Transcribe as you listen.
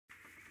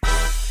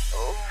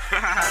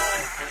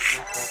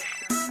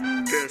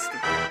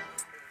Pistol.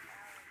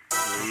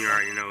 You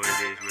already know what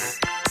it is, man.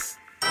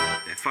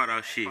 That photo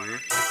shit, man.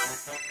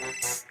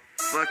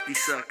 Fuck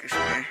these suckers,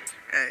 man.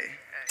 Hey.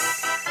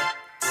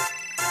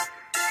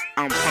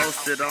 I'm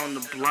posted on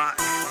the block.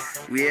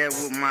 We here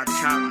with my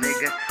chop,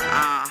 nigga.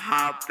 I'll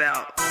hop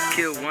out,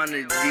 kill one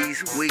of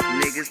these weak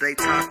niggas. They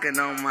talking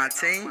on my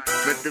team,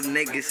 but them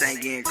niggas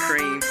ain't getting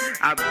cream.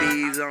 I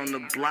bees on the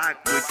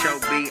block with your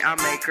beat, I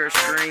make her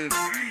scream.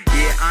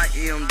 Yeah, I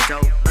am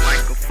dope,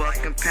 like a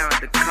fucking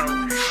pound of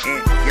coke.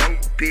 And yo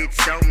bitch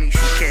show me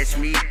she catch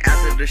me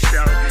after the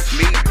show.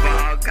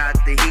 Meatball got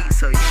the heat,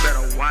 so you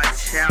better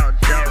watch out,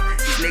 though.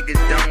 These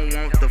niggas don't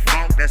want the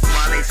funk, that's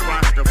why they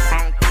squash the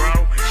funk,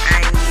 bro. I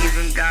ain't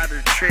even got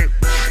a trip.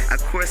 Of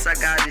course I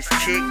got this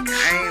chick.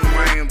 I ain't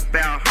worrying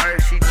about her.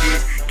 She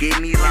just give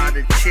me a lot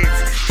of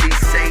chips. She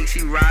say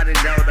she riding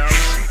dodo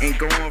and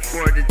going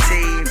for the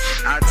team.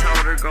 I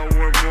told her go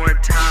one more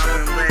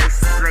time and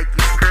let's make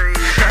you scream.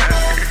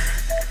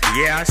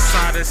 Yeah, I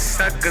saw the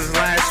suckers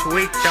last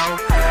week though.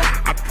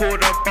 I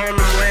pulled up on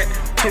them, let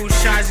 2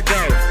 shots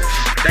go.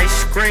 They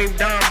screamed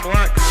down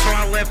blunt, so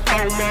I let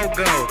FOMO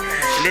go.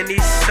 And then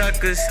these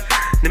suckers,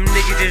 them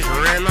niggas just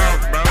ran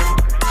off, bro.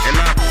 And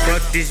I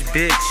fucked this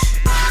bitch,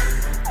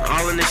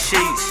 all in the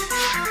sheets.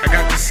 I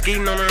got the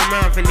skeeting on her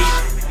mouth and he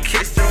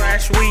kissed her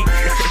last week.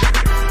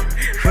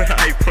 But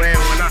I ain't playing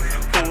when I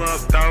pull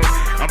up though.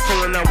 I'm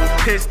pulling up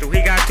with pistol.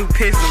 He got 2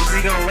 pistols,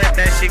 he gon' let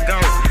that shit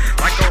go.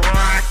 Like a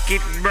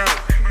rocket, bro.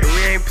 And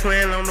we ain't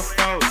playing on the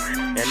phone.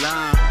 And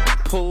I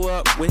pull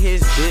up with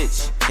his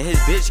bitch, and his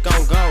bitch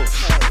gon' go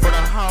for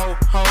the whole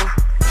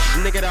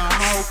nigga, the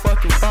whole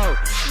fucking boat.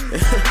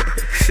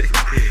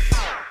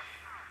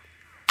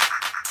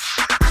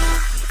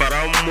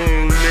 Photo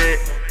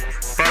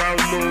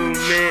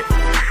movement,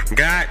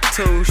 got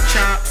 2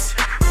 chops,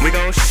 we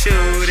gon'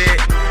 shoot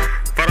it.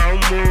 Photo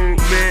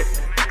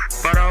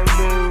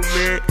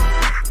movement,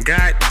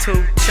 got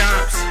 2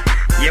 chops,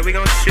 yeah, we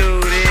gon'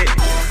 shoot it.